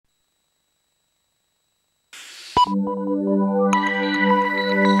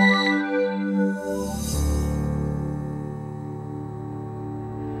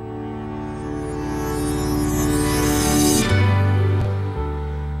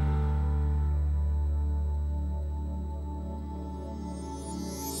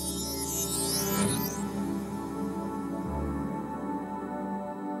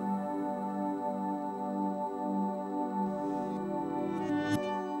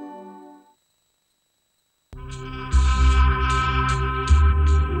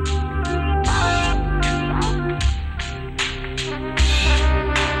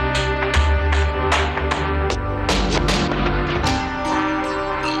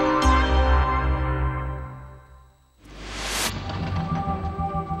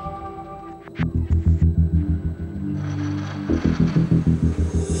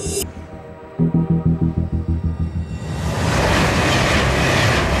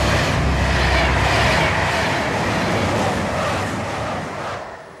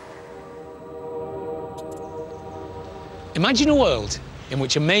Imagine a world in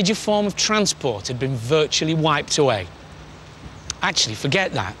which a major form of transport had been virtually wiped away. Actually,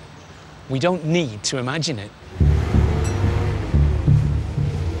 forget that. We don't need to imagine it.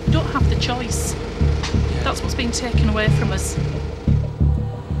 We don't have the choice. That's what's been taken away from us.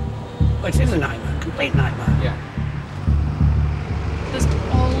 Well, it is a nightmare, complete nightmare. Yeah. There's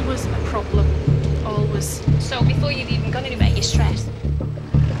always a problem, always. So before you've even gone anywhere, you're stressed.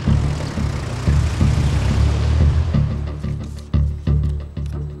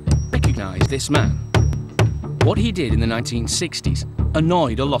 Recognise this man. What he did in the 1960s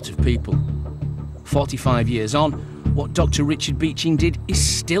annoyed a lot of people. 45 years on, what Dr. Richard Beeching did is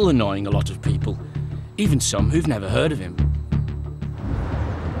still annoying a lot of people, even some who've never heard of him.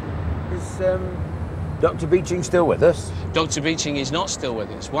 Is Dr. Beeching still with us? Dr. Beeching is not still with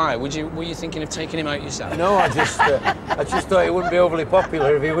us. Why? Were you thinking of taking him out yourself? No, I just thought he wouldn't be overly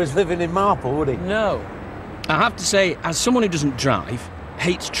popular if he was living in Marple, would he? No. I have to say, as someone who doesn't drive,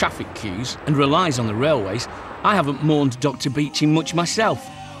 hates traffic queues and relies on the railways, I haven't mourned Dr. Beeching much myself.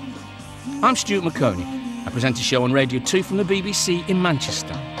 I'm Stuart Maconie. I present a show on Radio 2 from the BBC in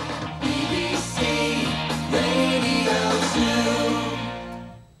Manchester.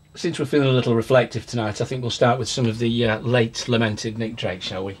 Since we're feeling a little reflective tonight, I think we'll start with some of the late lamented Nick Drake,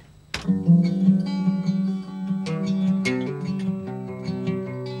 shall we?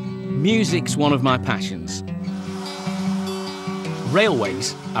 Music's one of my passions.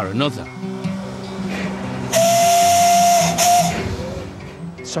 Railways are another.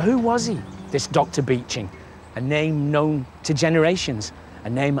 So who was he, this Dr. Beeching? A name known to generations. A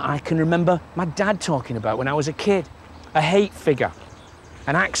name I can remember my dad talking about when I was a kid. A hate figure.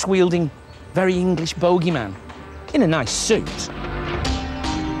 An axe-wielding, very English bogeyman. In a nice suit.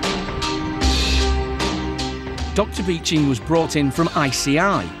 Dr. Beeching was brought in from ICI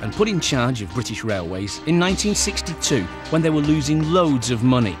and put in charge of British Railways in 1962 when they were losing loads of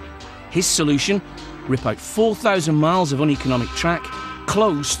money. His solution? Rip out 4,000 miles of uneconomic track,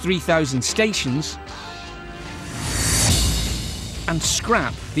 close 3,000 stations and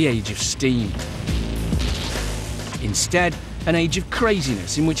scrap the age of steam. Instead, an age of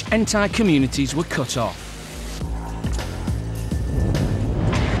craziness in which entire communities were cut off.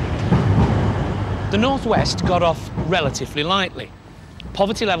 The North West got off relatively lightly.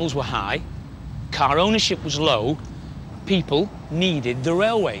 Poverty levels were high, car ownership was low, people needed the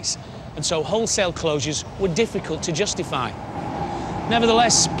railways, and so wholesale closures were difficult to justify.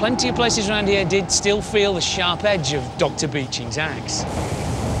 Nevertheless, plenty of places around here did still feel the sharp edge of Dr. Beeching's axe.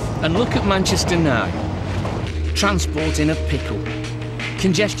 And look at Manchester now. Transport in a pickle.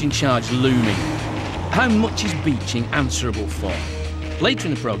 Congestion charge looming. How much is Beeching answerable for? Later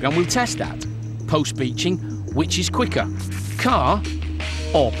in the programme, we'll test that. Post-Beeching, which is quicker, car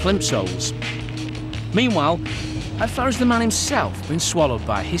or plimsolls? Meanwhile, how far has the man himself been swallowed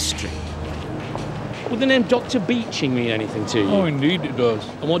by history? Would the name Dr. Beeching mean anything to you? Oh, indeed it does.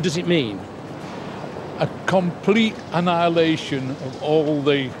 And what does it mean? A complete annihilation of all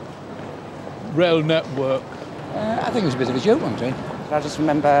the rail network. I think it was a bit of a joke, wasn't it? I just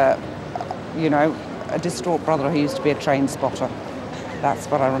remember, you know, a distraught brother who used to be a train spotter. That's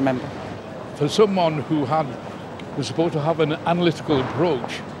what I remember. For someone who was supposed to have an analytical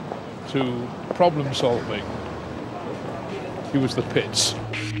approach to problem solving, he was the pits.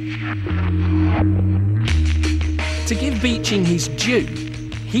 To give Beeching his due,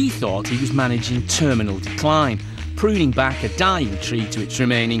 he thought he was managing terminal decline, pruning back a dying tree to its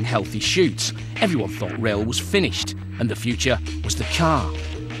remaining healthy shoots. Everyone thought rail was finished and the future was the car.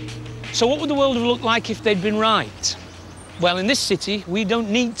 So what would the world have looked like if they'd been right? Well, in this city, we don't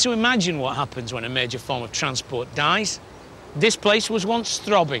need to imagine what happens when a major form of transport dies. This place was once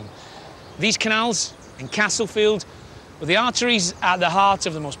throbbing. These canals in Castlefield were the arteries at the heart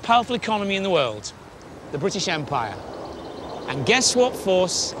of the most powerful economy in the world, the British Empire. And guess what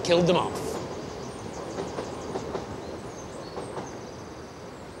force killed them off?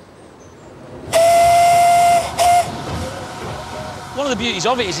 One of the beauties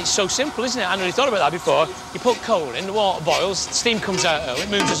of it is it's so simple, isn't it? I hadn't really thought about that before. You put coal in, the water boils, steam comes out, it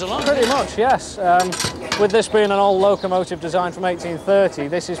moves us along. Pretty much, yes. With this being an old locomotive design from 1830,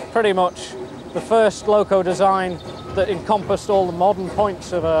 this is pretty much the first loco design that encompassed all the modern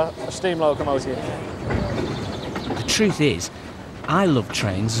points of a steam locomotive. The truth is, I love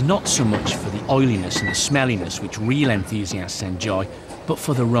trains not so much for the oiliness and the smelliness which real enthusiasts enjoy, but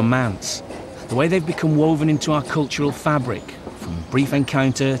for the romance, the way they've become woven into our cultural fabric, from Brief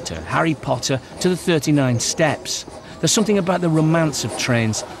Encounter to Harry Potter to the 39 Steps. There's something about the romance of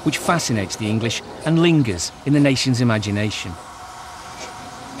trains which fascinates the English and lingers in the nation's imagination.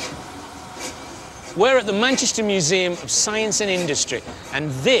 We're at the Manchester Museum of Science and Industry,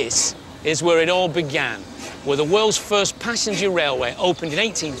 and this is where it all began, where the world's first passenger railway opened in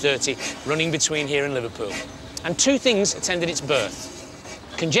 1830, running between here and Liverpool. And two things attended its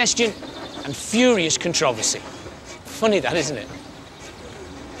birth: congestion and furious controversy. Funny that, isn't it?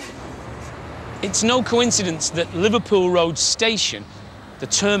 It's no coincidence that Liverpool Road Station, the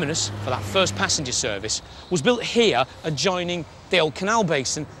terminus for that first passenger service, was built here adjoining the old canal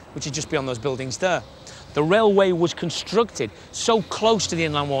basin, which is just beyond those buildings there. The railway was constructed so close to the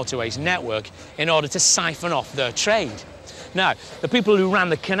Inland Waterways network in order to siphon off their trade. Now, the people who ran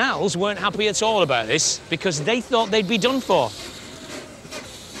the canals weren't happy at all about this because they thought they'd be done for.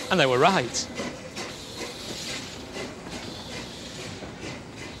 And they were right.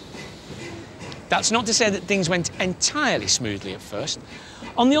 That's not to say that things went entirely smoothly at first.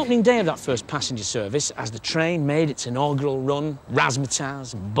 On the opening day of that first passenger service, as the train made its inaugural run,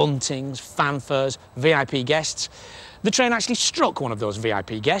 razzmatazz, buntings, fanfares, VIP guests, the train actually struck one of those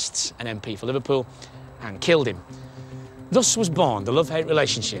VIP guests, an MP for Liverpool, and killed him. Thus was born the love-hate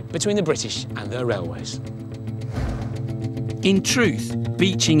relationship between the British and their railways. In truth,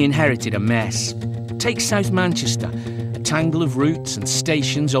 Beeching inherited a mess. Take South Manchester, a tangle of routes and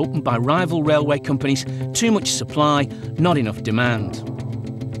stations opened by rival railway companies, too much supply, not enough demand.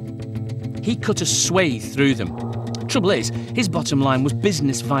 He cut a swathe through them. Trouble is, his bottom line was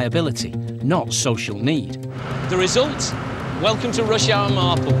business viability, not social need. The result? Welcome to rush hour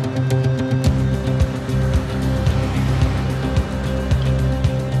Marple.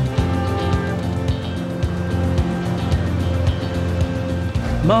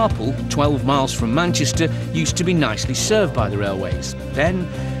 Marple, 12 miles from Manchester, used to be nicely served by the railways. Then,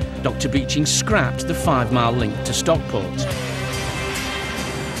 Dr. Beeching scrapped the 5-mile link to Stockport.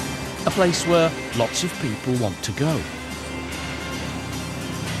 A place where lots of people want to go.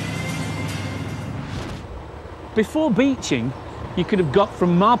 Before Beeching, you could have got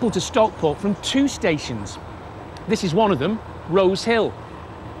from Marple to Stockport from 2 stations. This is one of them, Rose Hill.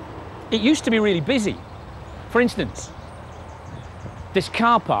 It used to be really busy. For instance, this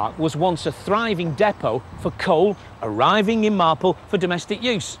car park was once a thriving depot for coal arriving in Marple for domestic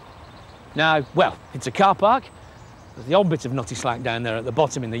use. Now, well, it's a car park. There's the odd bit of nutty slack down there at the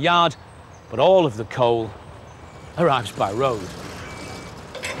bottom in the yard, but all of the coal arrives by road.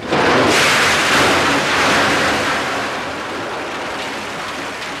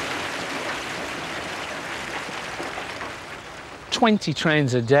 "20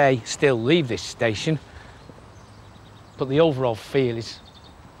 trains a day still leave this station, but the overall feel is,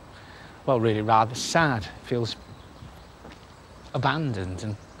 well, really rather sad. It feels abandoned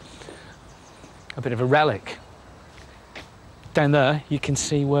and a bit of a relic. Down there, you can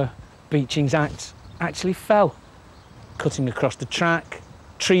see where Beeching's axe actually fell, cutting across the track,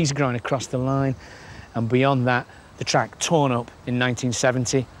 trees growing across the line, and beyond that, the track torn up in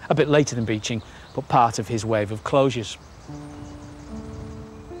 1970, a bit later than Beeching, but part of his wave of closures.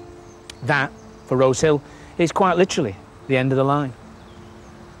 That, for Rose Hill, is quite literally the end of the line.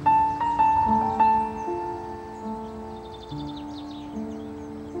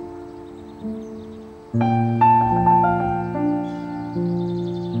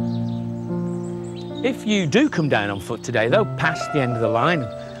 If you do come down on foot today, though, past the end of the line,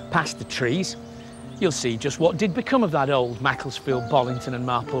 past the trees, you'll see just what did become of that old Macclesfield, Bollington and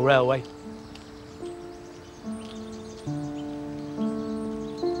Marple Railway.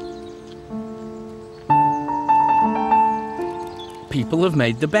 People have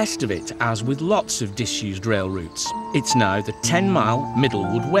made the best of it, as with lots of disused rail routes. It's now the 10-mile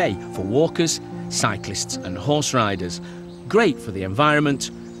Middlewood Way for walkers, cyclists and horse riders. great for the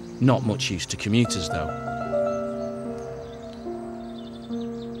environment, not much use to commuters though.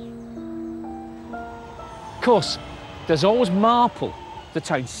 Of course, there's always Marple, the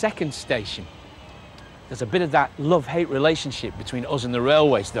town's second station. There's a bit of that love-hate relationship between us and the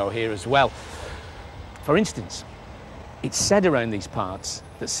railways though here as well. For instance, it's said around these parts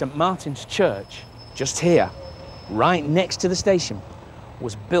that St Martin's Church, just here, right next to the station,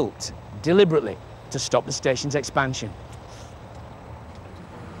 was built deliberately to stop the station's expansion.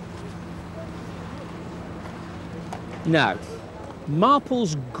 Now,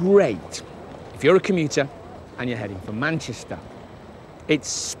 Marple's great if you're a commuter and you're heading for Manchester. It's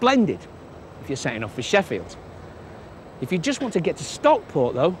splendid if you're setting off for Sheffield. If you just want to get to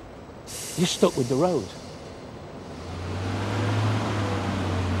Stockport, though, you're stuck with the road.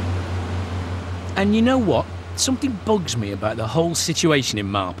 And you know what? Something bugs me about the whole situation in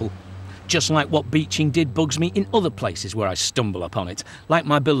Marple, just like what Beeching did bugs me in other places where I stumble upon it, like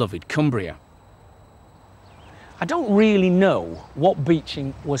my beloved Cumbria. I don't really know what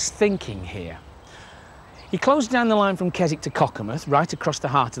Beeching was thinking here. He closed down the line from Keswick to Cockermouth, right across the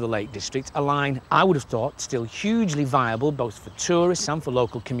heart of the Lake District, a line I would have thought still hugely viable both for tourists and for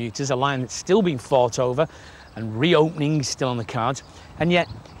local commuters, a line that's still being fought over and reopening is still on the cards, and yet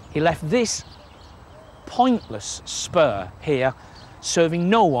he left this pointless spur here, serving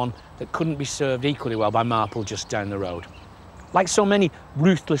no one that couldn't be served equally well by Marple just down the road. Like so many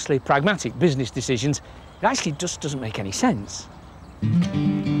ruthlessly pragmatic business decisions, it actually just doesn't make any sense.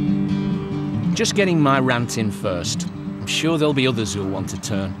 Just getting my rant in first. I'm sure there'll be others who'll want to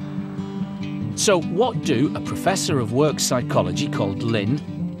turn. So what do a professor of work psychology called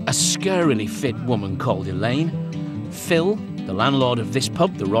Lynn, a scurrily fit woman called Elaine, Phil, the landlord of this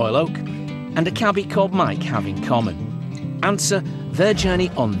pub, the Royal Oak, and a cabbie called Mike have in common? Answer their journey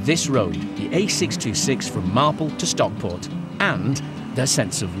on this road, the A626 from Marple to Stockport, and their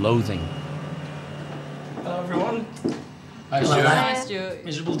sense of loathing. Hello, everyone. Hi, Stuart. Hi, Stuart.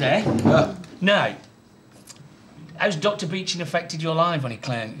 Miserable day. Now, how's Dr. Beeching affected your life when he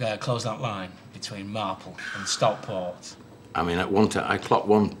closed that line between Marple and Stockport? I mean, at one time, I clocked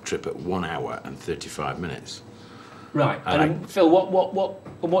one trip at 1 hour and 35 minutes. Right. And Phil,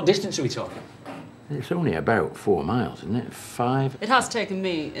 what distance are we talking? It's only about 4 miles, isn't it? 5? It has taken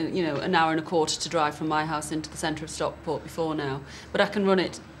me, you know, an hour and a quarter to drive from my house into the centre of Stockport before now, but I can run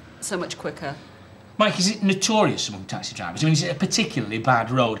it so much quicker. Mike, is it notorious among taxi drivers? I mean, is it a particularly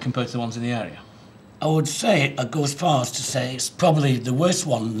bad road compared to the ones in the area? I would say, I'd go as far as to say it's probably the worst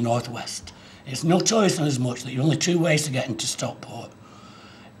one in the northwest. It's notorious in as much that you're only 2 ways to get into Stockport.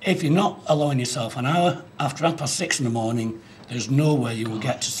 If you're not allowing yourself an hour, after 6:30 in the morning, there's no way you will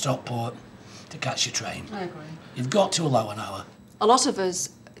get to Stockport to catch your train. I agree. You've got to allow an hour. A lot of us,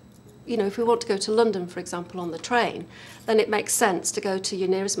 you know, if we want to go to London, for example, on the train, then it makes sense to go to your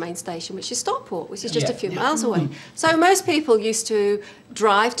nearest main station, which is Stockport, which is just a few miles away. So most people used to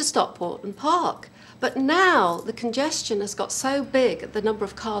drive to Stockport and park. But now the congestion has got so big, the number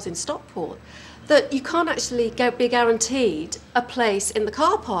of cars in Stockport, that you can't actually be guaranteed a place in the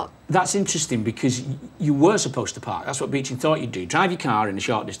car park. That's interesting because you were supposed to park. That's what Beeching thought you'd do. Drive your car in a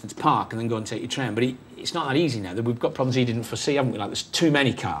short distance, park, and then go and take your train. But it's not that easy now. We've got problems he didn't foresee, haven't we? Like there's too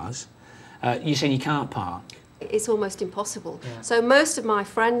many cars. You're saying you can't park? It's almost impossible. Yeah. So most of my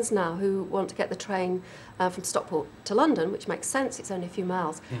friends now who want to get the train from Stockport to London, which makes sense, it's only a few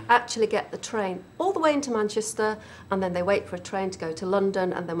miles, actually get the train all the way into Manchester, and then they wait for a train to go to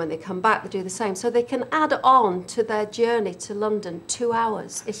London, and then when they come back they do the same. So they can add on to their journey to London 2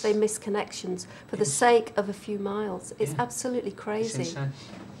 hours if they miss connections for the sake of a few miles. It's absolutely crazy. It's insane.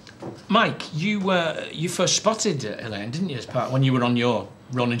 Mike, you first spotted Elaine, didn't you, as part when you were on your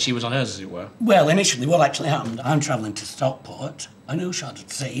run and she was on hers, as it were? Well, initially what actually happened, I'm travelling to Stockport, I knew she had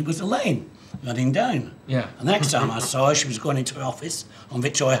to see was Elaine heading down. Yeah. And the next time I saw her, she was going into her office on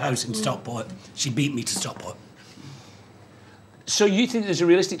Victoria House in Stockport. She beat me to Stockport. So you think there's a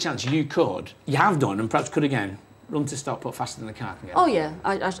realistic chance you have done and perhaps could again, run to Stockport faster than the car can get? Oh yeah,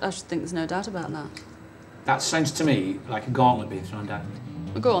 I think there's no doubt about that. That sounds to me like a gauntlet being thrown down.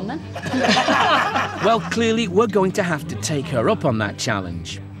 Well, go on then. Well, clearly we're going to have to take her up on that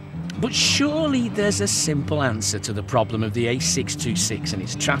challenge. But surely there's a simple answer to the problem of the A626 and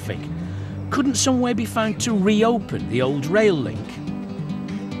its traffic. Couldn't some way be found to reopen the old rail link?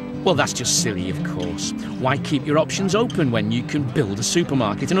 Well, that's just silly, of course. Why keep your options open when you can build a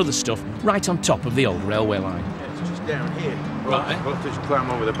supermarket and other stuff right on top of the old railway line? Yeah, it's just down here. Right. We'll have to just climb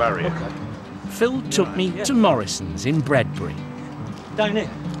over the barrier. Okay. Phil took me to Morrison's in Bredbury. Down here?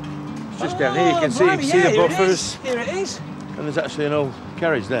 It's just down here. You can see the buffers. Here it is. And there's actually an old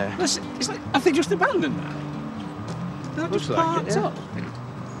carriage there. It's like, have they just abandoned that? That Looks just like parked it, yeah. up.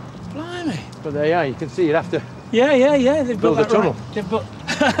 Blimey. But there you are, you can see you'd have to Yeah. They've build a got that tunnel. right. They've got.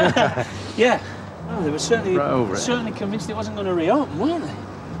 Yeah. Oh, they were Right over it. certainly convinced it wasn't going to reopen, weren't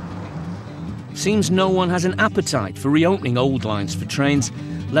they? Seems no one has an appetite for reopening old lines for trains,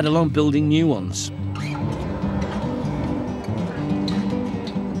 let alone building new ones.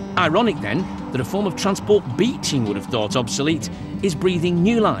 Ironic, then, that a form of transport Beeching would have thought obsolete is breathing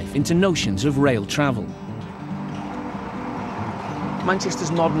new life into notions of rail travel.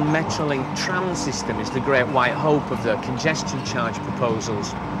 Manchester's modern Metrolink tram system is the great white hope of the congestion charge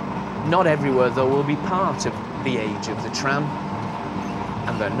proposals. Not everywhere, though, will be part of the age of the tram,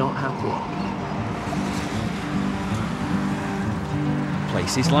 and they're not happy.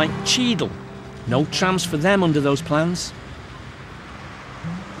 Places like Cheadle. No trams for them under those plans.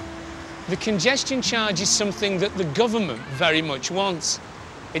 The congestion charge is something that the government very much wants.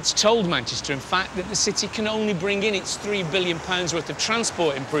 It's told Manchester, in fact, that the city can only bring in its £3 billion worth of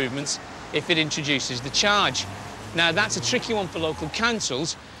transport improvements if it introduces the charge. Now, that's a tricky one for local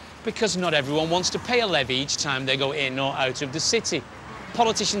councils because not everyone wants to pay a levy each time they go in or out of the city.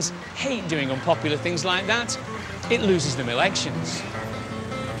 Politicians hate doing unpopular things like that. It loses them elections.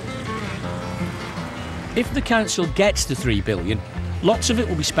 If the council gets the £3 billion, lots of it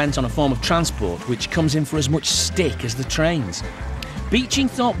will be spent on a form of transport which comes in for as much stick as the trains. Beeching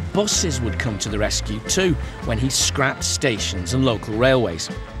thought buses would come to the rescue too when he scrapped stations and local railways.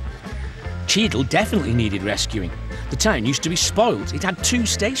 Cheadle definitely needed rescuing. The town used to be spoilt. It had 2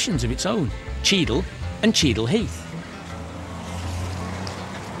 stations of its own, Cheadle and Cheadle Heath.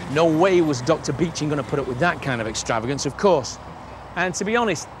 No way was Dr. Beeching going to put up with that kind of extravagance, of course. And to be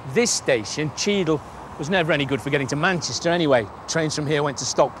honest, this station, Cheadle, was never any good for getting to Manchester anyway. Trains from here went to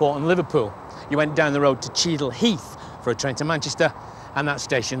Stockport and Liverpool. You went down the road to Cheadle Heath for a train to Manchester, and that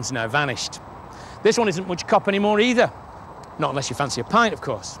station's now vanished. This one isn't much cop anymore either. Not unless you fancy a pint, of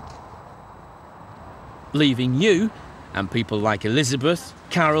course. Leaving you and people like Elizabeth,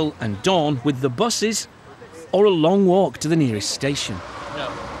 Carol and Dawn with the buses, or a long walk to the nearest station. No.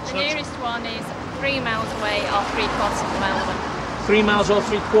 The nearest one is 3 miles away or 3/4 of a mile away. 3 miles or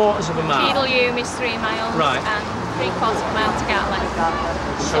 3/4 of a mile? Cheadle Hume is 3 miles Right. and 3/4 of a mile to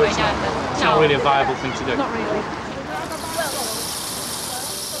Gatland. So it's not really a viable thing to do. Not really.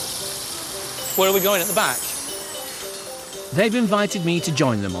 Where are we going at the back? They've invited me to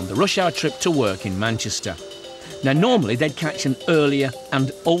join them on the rush hour trip to work in Manchester. Now, normally they'd catch an earlier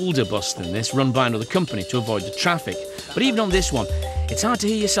and older bus than this, run by another company to avoid the traffic. But even on this one, it's hard to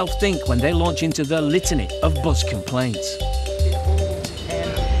hear yourself think when they launch into their litany of bus complaints.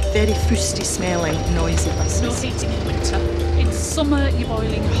 Very fusty smelling, noisy buses. No heating in winter. In summer, you're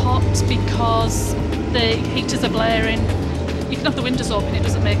boiling hot because the heaters are blaring. You can have the windows open, it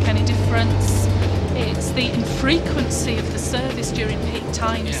doesn't make any difference. It's the infrequency of the service during peak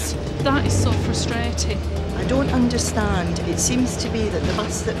times. That is so frustrating. I don't understand. It seems to be that the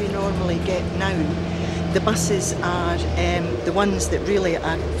bus that we normally get now, the buses are the ones that really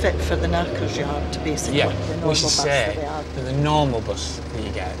are fit for the knacker's yard, basically. Yeah, the normal we should bus say that they are. that the normal bus that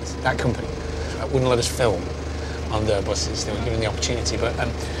you get, that company wouldn't let us film on their buses. They were given the opportunity. But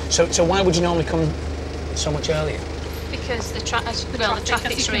so why would you normally come so much earlier? Because the traffic's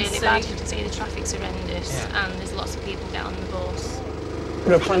really bad. You can see the traffic's horrendous and there's lots of people get on the bus.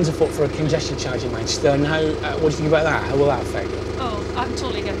 There are plans afoot for a congestion charge in Manchester, and how, what do you think about that? How will that affect you? Oh, I'm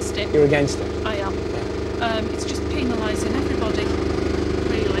totally against it. You're against it? I am. It's just penalising everybody,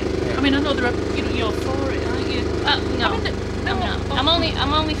 really. Yeah. I mean, I know there are, you're for it, aren't you? No, I'm not.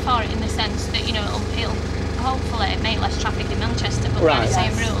 I'm only for it in the sense that, it'll hopefully make less traffic in Manchester, but by the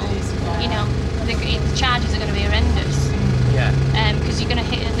same rules, the charges are going to be horrendous. Yeah. Because you're going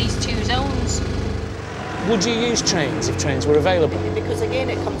to hit at least 2 zones. Would you use trains if trains were available? Because again,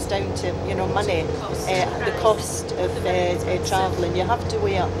 it comes down to money, the cost of travelling. You have to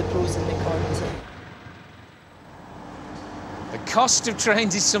weigh up the pros and the cons. The cost of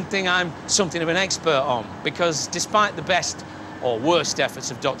trains is something I'm something of an expert on, because despite the best or worst efforts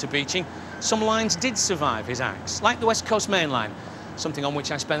of Dr. Beeching, some lines did survive his axe, like the West Coast Main Line, something on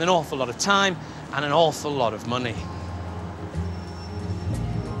which I spend an awful lot of time and an awful lot of money.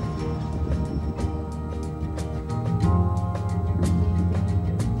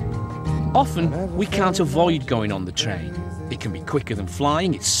 Often, we can't avoid going on the train. It can be quicker than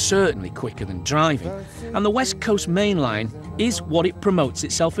flying, it's certainly quicker than driving. And the West Coast Main Line is what it promotes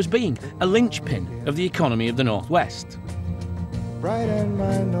itself as being, a linchpin of the economy of the North West. Bright in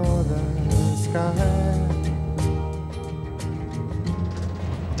my northern sky.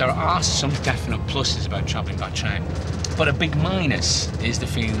 There are some definite pluses about travelling by train, but a big minus is the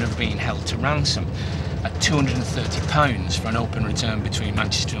feeling of being held to ransom. at £230 for an open return between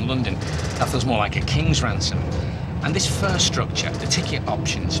Manchester and London. That feels more like a king's ransom. And this first structure, the ticket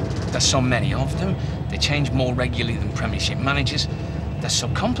options, there's so many of them. They change more regularly than Premiership managers. They're so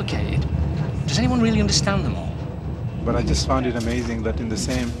complicated. Does anyone really understand them all? But I just found it amazing that in the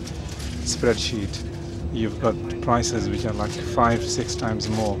same spreadsheet, you've got prices which are like 5-6 times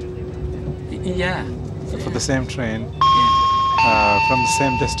more. Yeah. For the same train, from the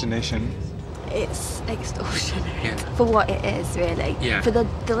same destination. It's extortionate for what it is, really. Yeah. For the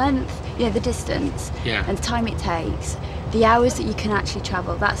length, the distance, and the time it takes, the hours that you can actually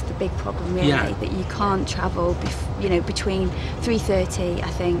travel. That's the big problem, really. Yeah. That you can't travel, between 3:30,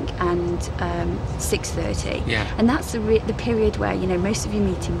 I think, and 6:30. Yeah. And that's the period where most of your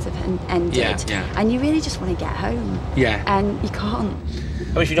meetings have ended. Yeah. And you really just want to get home. Yeah. And you can't.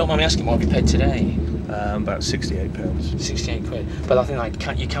 Oh, if you don't mind me asking, what have you paid today? About £68. 68 quid. But I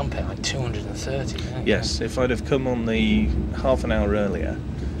think you can pay like 230. Can't Yes, if I'd have come on the half an hour earlier,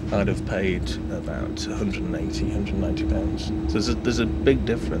 I'd have paid about £190. So there's a big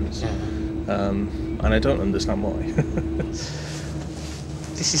difference. And I don't understand why.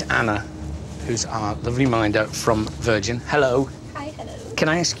 This is Anna, who's our lovely minder from Virgin. Hello. Hi, hello. Can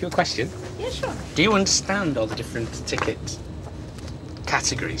I ask you a question? Yeah, sure. Do you understand all the different ticket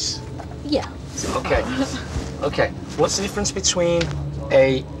categories? Yeah. Okay. Okay. What's the difference between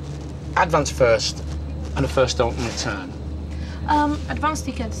a advance first and a first open return? Advance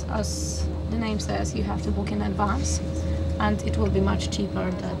tickets, as the name says, you have to book in advance, and it will be much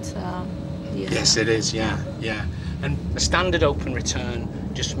cheaper than the Yes, it is. Yeah. And a standard open return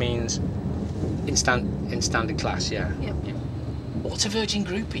just means in standard class. Yeah. Yep. What's a Virgin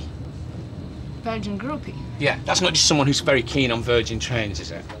groupie? Virgin groupie. Yeah, that's not just someone who's very keen on Virgin trains,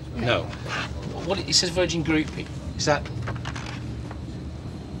 is it? No. What it says Virgin groupie. Is that?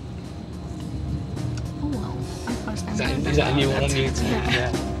 Oh well, I'm first time. Is that a new one?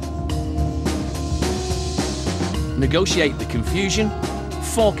 Yeah. Negotiate the confusion,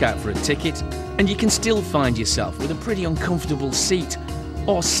 fork out for a ticket, and you can still find yourself with a pretty uncomfortable seat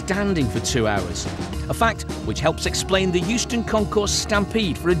or standing for 2 hours. A fact which helps explain the Euston Concourse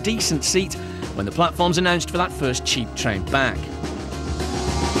stampede for a decent seat when the platform's announced for that first cheap train back.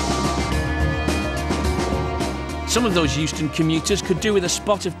 Some of those Euston commuters could do with a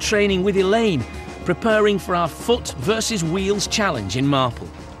spot of training with Elaine, preparing for our foot versus wheels challenge in Marple.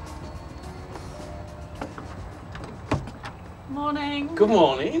 Morning. Good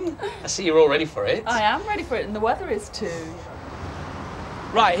morning. I see you're all ready for it. I am ready for it, and the weather is too.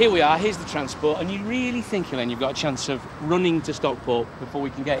 Right, here we are, here's the transport, and you really think, Elaine, you've got a chance of running to Stockport before we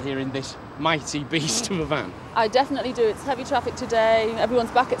can get here in this mighty beast of a van? I definitely do. It's heavy traffic today.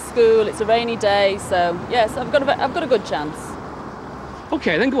 Everyone's back at school. It's a rainy day, so yes, I've got a good chance.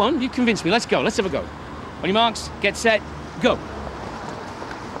 Okay, then go on. You convinced me. Let's go. Let's have a go. On your marks, get set, go.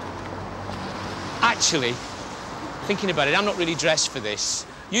 Actually, thinking about it, I'm not really dressed for this.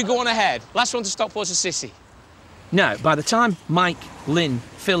 You go on ahead. Last one to Stockport's a sissy. Now, by the time Mike, Lynn,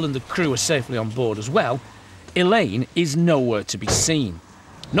 Phil and the crew are safely on board as well, Elaine is nowhere to be seen.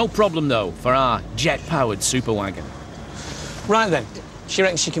 No problem, though, for our jet-powered superwagon. Right, then. She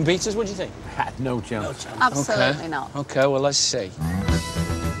reckons she can beat us? What do you think? No chance. Absolutely not. OK, well, let's see. I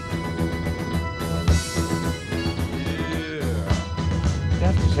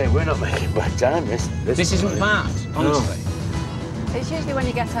have to say, we're not making bad time, This isn't bad, honestly. No. It's usually when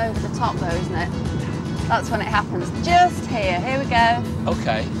you get over the top, though, isn't it? That's when it happens. Just here. Here we go.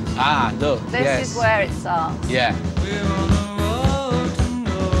 OK. Ah, look, This is where it starts. Yeah.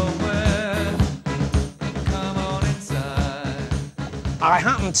 I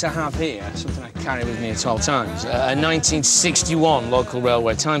happen to have here something I carry with me at all times, a 1961 local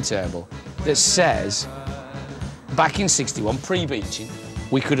railway timetable that says, back in 61, pre-Beeching,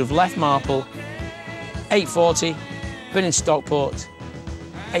 we could have left Marple 8:40, been in Stockport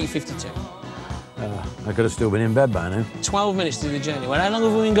 8:52. I could have still been in bed by now. 12 minutes to do the journey. Well, how long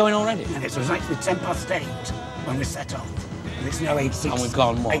have we been going already? And it was actually 8:10 when we set off. And it's now 8:06. And we've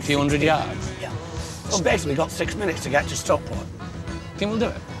gone, what, a few hundred yards? Yeah. Well, basically got 6 minutes to get to Stockport. Think we'll do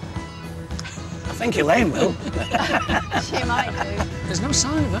it? I think Elaine will. She might do. There's no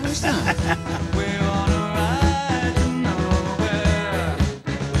sign of her, is there?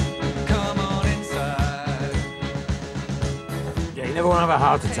 Yeah, you never want to have a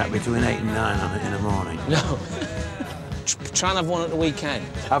heart attack between 8 and 9 on it in the morning. No. Try and have one at the weekend.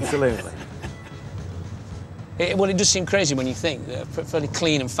 Absolutely. Well, it does seem crazy when you think that a fairly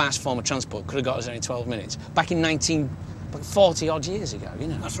clean and fast form of transport could have got us there in 12 minutes. Back in 40-odd years ago, you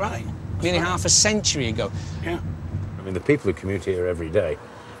know. That's right. Nearly half a century ago. Yeah. I mean, the people who commute here every day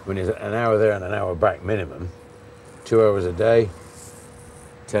I mean, it's an hour there and an hour back minimum. 2 hours a day,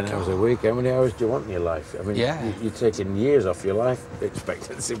 10 hours a week. How many hours do you want in your life? I mean, you're taking years off your life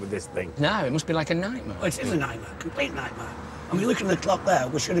expectancy with this thing. No, it must be like a nightmare. Well, it is a nightmare, complete nightmare. I mean, looking at the clock there,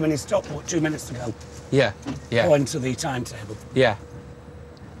 we should have been in Stockport 2 minutes ago. Yeah, yeah. According to the timetable. Yeah.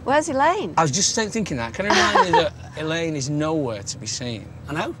 Where's Elaine? I was just thinking that. Can I remind you that Elaine is nowhere to be seen?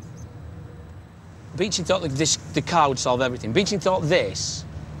 I know. Beeching thought that the car would solve everything. Beeching thought this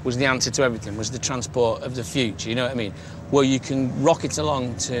was the answer to everything, was the transport of the future, you know what I mean? Where you can rocket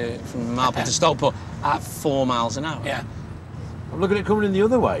along from Marple to Stockport at 4 miles an hour. Yeah. I'm looking at it coming in the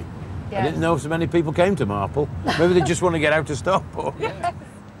other way. I didn't know so many people came to Marple. Maybe they just want to get out to Stockport. Yeah.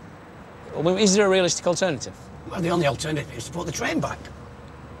 Well, is there a realistic alternative? Well, the only alternative is to put the train back.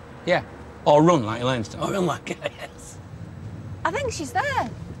 Yeah. Or run like Elaine's done. Or run like, yes. I think she's there.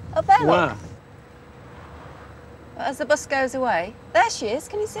 Up there, Where? look. As the bus goes away. There she is,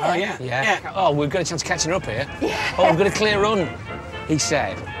 can you see her? Oh, yeah. Yeah. Oh, we've got a chance of catching her up here. Yeah. Oh, we've got a clear run, he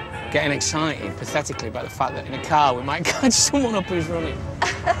said, getting excited pathetically about the fact that in a car we might catch someone up who's running.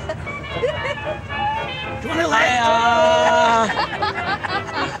 Do you want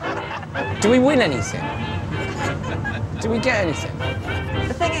to Do we win anything? Do we get anything?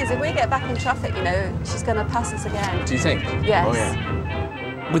 The thing is, if we get back in traffic, you know, she's going to pass us again. Do you think? Yes. Oh,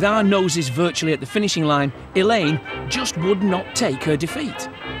 yeah. With our noses virtually at the finishing line, Elaine just would not take her defeat. It's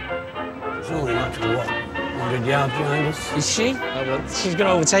only a matter of what, 100 yards behind us? Is she? Oh, well, she's going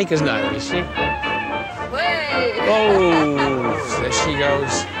to overtake us now, is she? Way. Oh, there she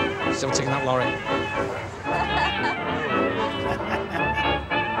goes. Still taking that lorry.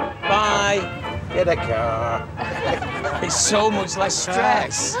 Bye. Get a car. It's so much less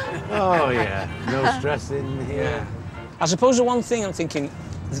stress. Oh, yeah. No stress in here. Yeah. I suppose the one thing I'm thinking,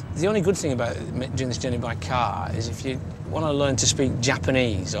 the only good thing about doing this journey by car is if you want to learn to speak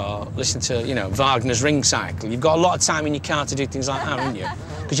Japanese or listen to, you know, Wagner's Ring Cycle, you've got a lot of time in your car to do things like that, haven't you?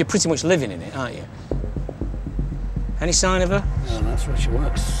 Because you're pretty much living in it, aren't you? Any sign of her? No, that's where she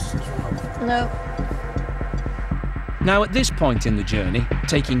works. No. Now, at this point in the journey,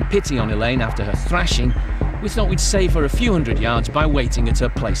 taking pity on Elaine after her thrashing, we thought we'd save her a few hundred yards by waiting at her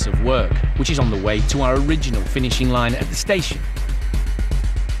place of work, which is on the way to our original finishing line at the station.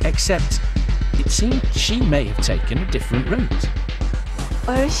 Except, it seemed she may have taken a different route.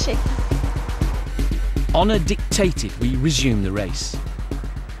 Where is she? Honour dictated we resume the race.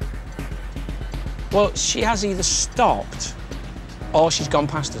 Well, she has either stopped or she's gone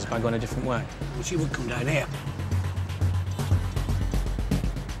past us by going a different way. Well, she would come down here.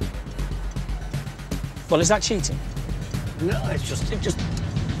 Well, is that cheating? No, it just.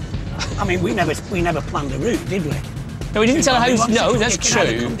 I mean, we never planned the route, did we? No, we didn't tell her how. No, that's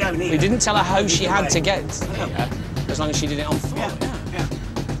true. We didn't tell her how she had to get here, as long as she did it on foot. Yeah.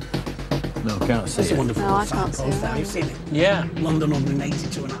 No, I can't see That's it. a wonderful No, I can't see signpost it. there. You've seen it? Yeah. London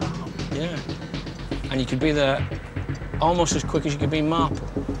 182.5. Yeah. And you could be there almost as quick as you could be in Marple.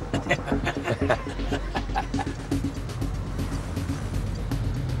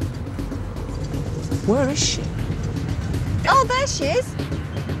 Where is she? Oh, there she is.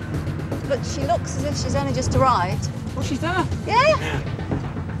 But she looks as if she's only just arrived. Oh, she's there. Yeah.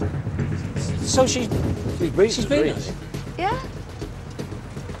 So she's been there. Yeah.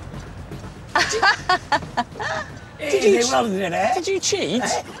 Did you cheat?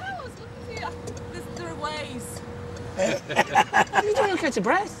 There are ways. Did you don't catch a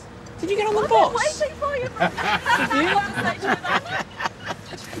breath? Did you get on the bus? Waiting for you.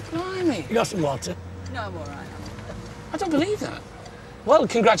 Blimey. You got some water? No, I'm all right. I don't believe that. Well,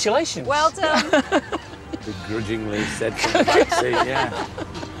 congratulations. Well done. Begrudgingly said from the back seat, yeah.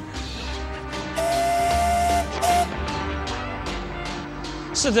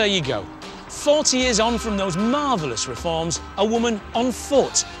 So there you go. 40 years on from those marvellous reforms, a woman on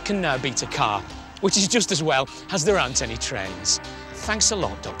foot can now beat a car, which is just as well as there aren't any trains. Thanks a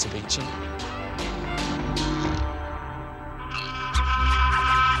lot, Dr. Beeching.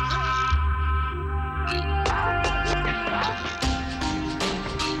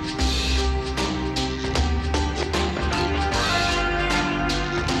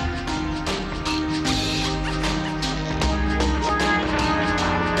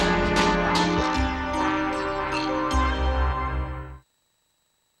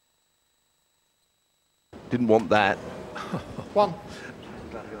 Didn't want that. One.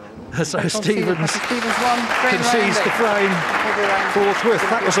 So Stevens won. concedes the frame forthwith.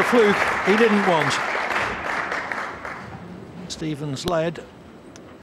 That was a fluke he didn't want. Stevens led.